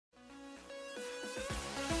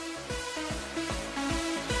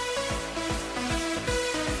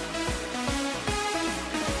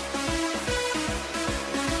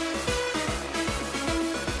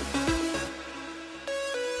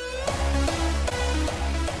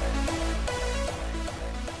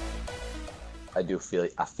I do feel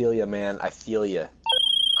you. I feel you, man. I feel you. How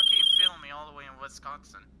can you feel me all the way in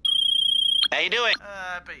Wisconsin? How you doing?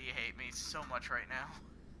 I bet you hate me so much right now.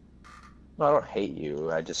 No, I don't hate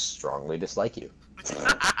you. I just strongly dislike you.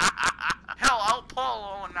 Hell, I'll pull a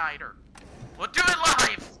all-nighter. We'll do it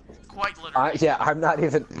live! Quite literally. Yeah, I'm not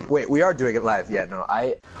even... Wait, we are doing it live. Yeah, no,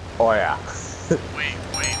 Oh, yeah. Wait,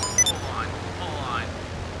 hold on.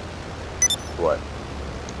 What?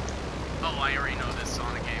 Oh, I already know this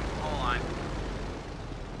Sonic game. Hold on.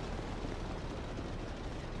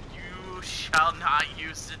 You shall not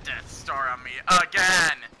use the Death Star on me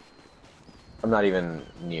again! I'm not even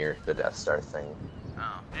near the Death Star thing. Oh,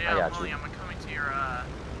 I yeah, got William, I'm coming to your,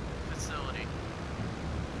 facility.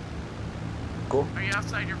 Cool. Are you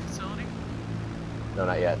outside your facility? No,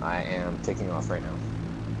 not yet. I am taking off right now.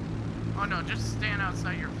 Oh no, just stand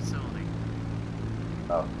outside your facility.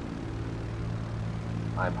 Oh.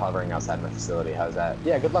 I'm hovering outside my facility. How's that?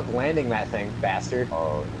 Yeah, good luck landing that thing, bastard.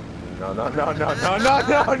 Oh, no.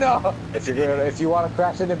 If you want to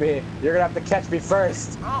crash into me, you're gonna have to catch me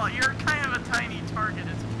first. Oh, you're kind of a tiny target.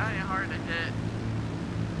 It's kind of hard to hit.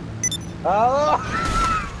 Oh!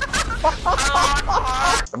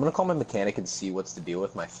 I'm gonna call my mechanic and see what's the deal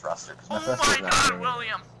with my thruster. Oh my god,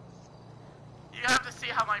 William! You have to see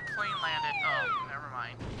how my plane landed. Oh, never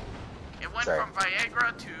mind. It went from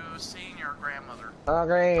Viagra to seeing your grandmother. Oh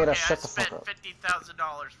great, okay, shut the fuck up. I spent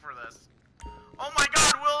 $50,000 for this. Oh my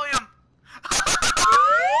god, William!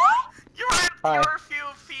 you were a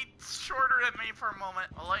few feet shorter than me for a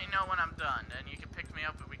moment. I'll let you know when I'm done, and you can pick me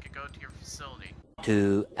up and we could go to your facility.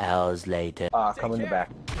 2 hours later. Come in the back.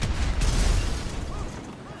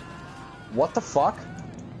 What the fuck?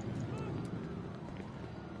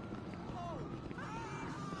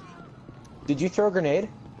 Did you throw a grenade?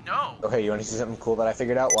 No. Okay, you want to see something cool that I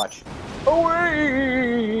figured out? Watch.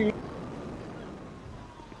 Away!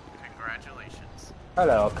 Congratulations.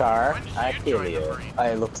 Hello, car. When did I you kill join the you. Marine?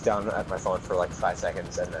 I looked down at my phone for like 5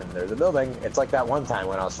 seconds, and then there's a building. It's like that one time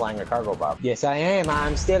when I was flying a cargo bomb. Yes, I am.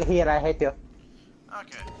 I'm still here. I hate you.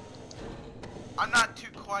 Okay. I'm not too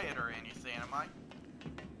quiet or anything, am I?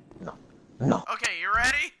 No. No. Okay, you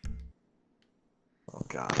ready? Oh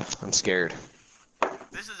god, I'm scared.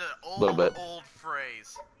 This is an old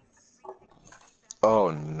phrase.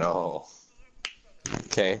 Oh no.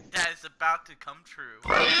 Okay. That is about to come true.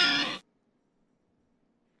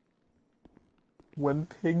 When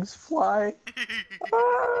pigs fly.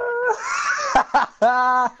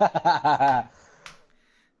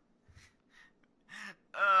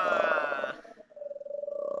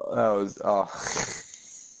 That was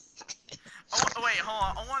Oh, wait, hold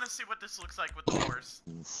on. I want to see what this looks like with the horse.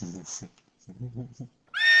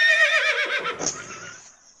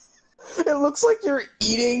 It looks like you're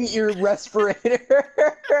eating your respirator.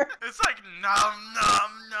 It's like nom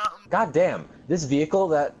nom nom. God damn, this vehicle,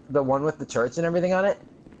 the one with the turrets and everything on it,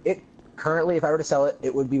 it currently, if I were to sell it,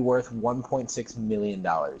 it would be worth $1.6 million.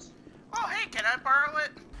 Oh, hey, can I borrow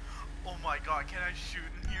it? Oh my god, can I shoot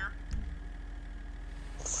in here?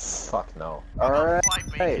 Fuck no. Fly Alright,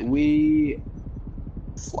 bacon. we...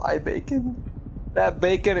 Fly bacon? That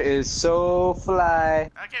bacon is so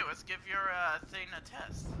fly. Okay, let's give your thing a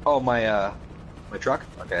test. Oh, my truck?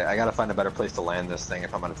 Okay, I gotta find a better place to land this thing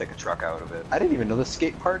if I'm gonna take a truck out of it. I didn't even know the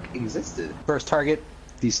skate park existed. First target,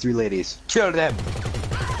 these 3 ladies. Kill them!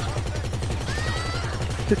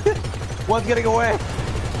 One's getting away!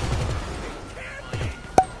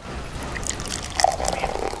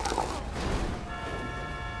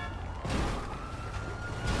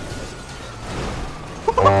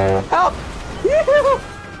 Help!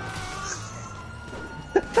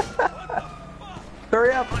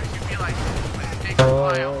 Hurry up! What if you be like, take a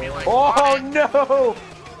while, be like, Oh no!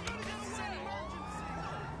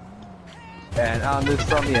 And on this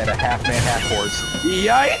from me at a half man, half horse.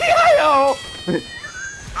 Yi-yi-yi-yo!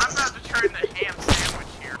 I'm about to turn the ham sandwich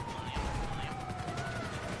here.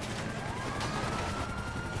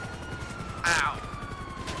 Ow.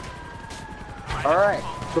 Alright,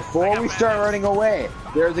 before we start running away,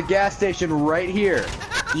 there's a gas station right here.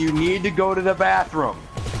 You need to go to the bathroom.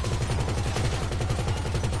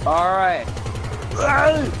 Alright.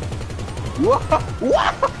 What?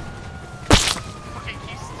 Okay, can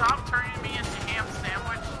you stop turning me into ham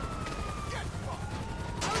sandwich?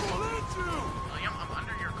 William, I'm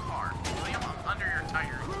under your car. William, I'm under your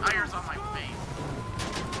tire. Tire's on my face.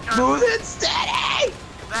 God, Smooth and steady!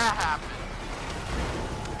 that happened.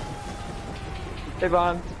 Hey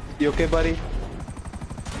Vaughn, you okay, buddy?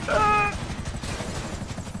 Hey,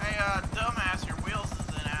 dumbass, your wheels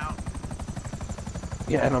isn't out.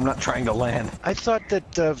 Yeah, and I'm not trying to land. I thought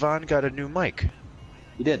that Vaughn got a new mic.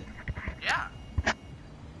 You did. Yeah.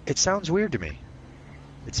 It sounds weird to me.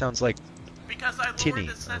 It sounds like Because I lowered tinny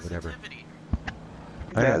the or whatever. sensitivity.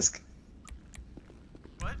 I know. Mask.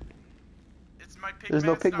 What? It's my pig There's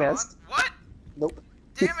no mask pig not mask. on? What? Nope.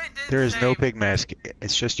 Damn it, didn't There is no save. pig mask.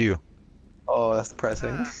 It's just you. Oh, that's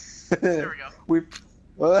depressing. There we go. we.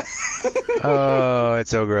 Oh,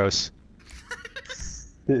 it's so gross.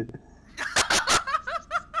 There we go.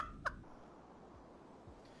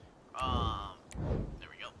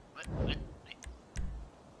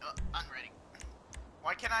 I'm ready.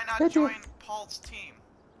 Why can I not Hey, join Paul's team?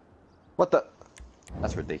 What the?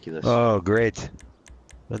 That's ridiculous. Oh, great.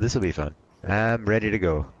 Well, this will be fun. I'm ready to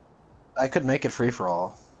go. I could make it free for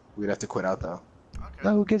all. We'd have to quit out though. Okay.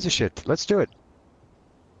 No, who gives a shit? Let's do it.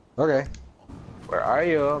 Okay. Where are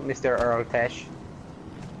you, Mr. Earl Tesh?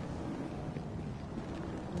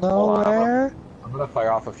 Nowhere. I'm gonna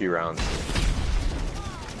fire off a few rounds.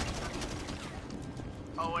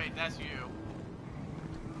 Oh wait, that's you.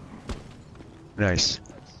 Nice.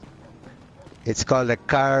 It's called a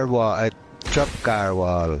car wall, a truck car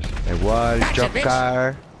wall. A wall truck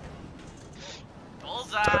car.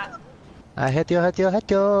 Bullseye! I hit you, hit you,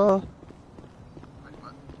 hit you.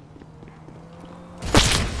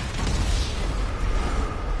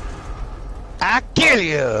 I kill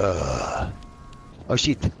you. Oh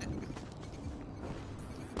shit.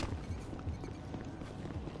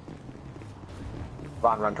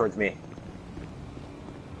 Vaughn, run towards me.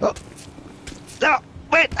 Oh. No,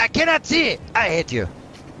 wait, I cannot see it. I hit you.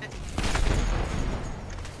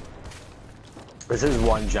 This is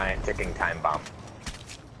one giant ticking time bomb.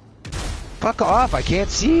 Fuck off, I can't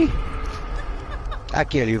see. I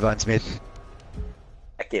kill you, Von Smith.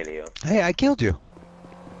 I kill you. Hey, I killed you.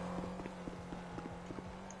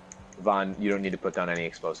 Vaughn, you don't need to put down any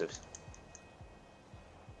explosives.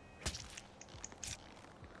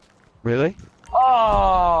 Really?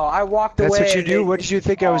 Oh, I walked away. That's what you do? What did you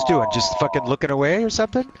think I was doing? Just fucking looking away or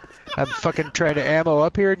something? I'm fucking trying to ammo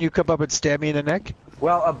up here and you come up and stab me in the neck?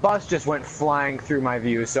 Well, a bus just went flying through my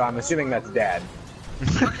view, so I'm assuming that's Dad.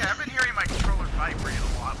 Okay, I've been hearing my controller vibrate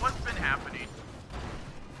a lot. What's been happening?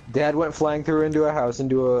 Dad went flying through into a house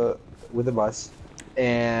with a bus,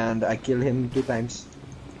 and I killed him 2 times.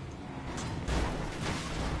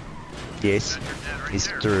 Yes, That's your dad right it's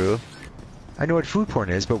there. true. I know what food porn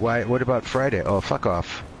is, but why? What about Friday? Oh, fuck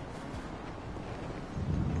off.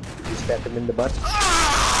 You stabbed him in the butt?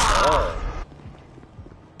 Ah!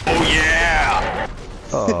 Oh yeah!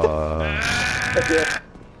 Oh.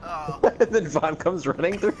 Oh. And then Vaughn comes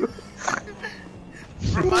running through.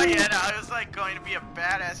 From my end, I was like going to be a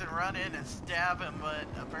badass and run in and stab him, but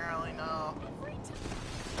apparently no.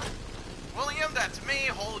 William, that's me.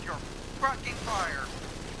 Hold your fucking fire.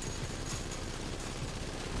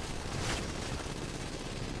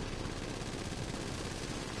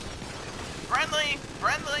 Friendly!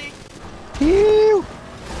 Friendly! Ew.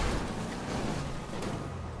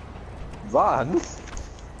 Vaughn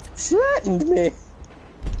threatened me.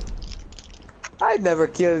 I'd never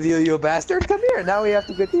killed you, you bastard. Come here. Now we have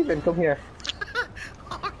to get even. Come here.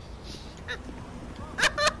 Oh, shit.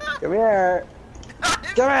 Come here. I'm Come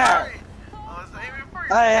here. sorry. I was aiming for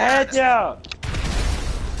your I dad. hate you.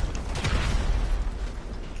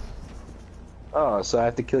 Oh, so I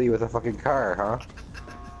have to kill you with a fucking car, huh?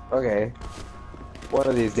 Okay. One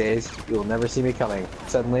of these days, you'll never see me coming.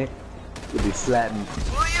 Suddenly, you'll be flattened.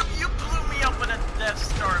 William, you blew me up in a Death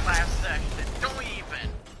Star last session. Don't even.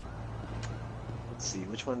 Let's see,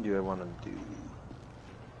 which one do I want to do?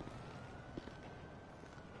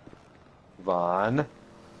 Vaughn.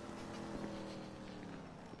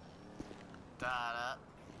 Da, da,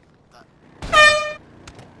 da.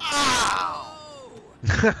 Ow!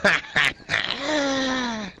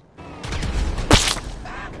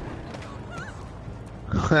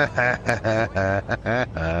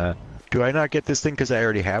 Do I not get this thing because I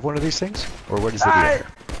already have one of these things? Or what is the Run! deal?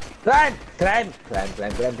 Run! Climb! Climb,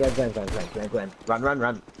 climb, climb, climb, climb, climb, climb, climb, climb. Run, run,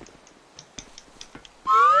 run.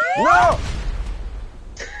 No!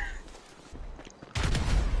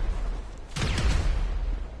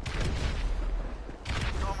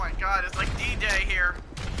 Oh my god, it's like D-Day here.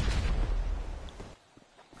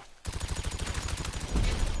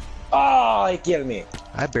 Oh, he killed me.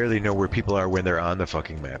 I barely know where people are when they're on the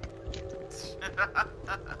fucking map.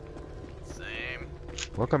 Same.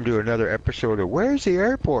 Welcome to another episode of Where's the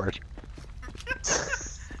Airport?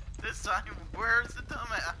 This time, where's the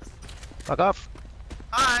dumbass? Fuck off.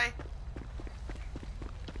 Hi!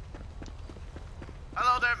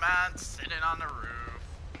 Hello there, man, sitting on the roof.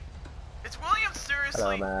 It's William, seriously?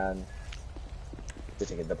 Hello, man.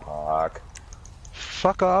 Sitting in the park.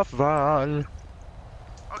 Fuck off, Vaughn.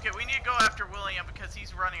 Okay, we need to go after William because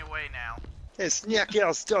he's running away now. Hey,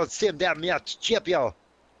 Snickers don't seem that much chip, yo.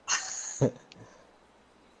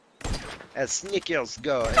 As Snickers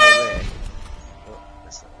go anyway. Oh,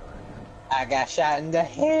 that's not going again. I got shot in the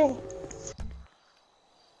head.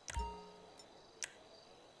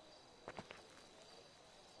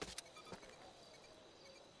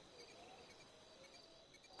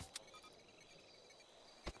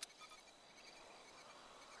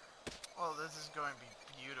 Oh, this is going to be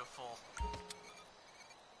beautiful.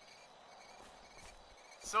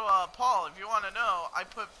 So, Paul, if you want to know, I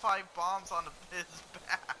put 5 bombs on his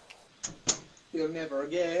back. You'll never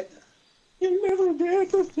get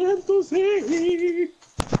the chance to see.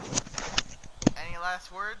 Any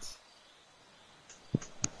last words?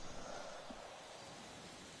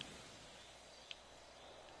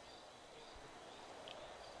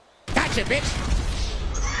 Gotcha, bitch!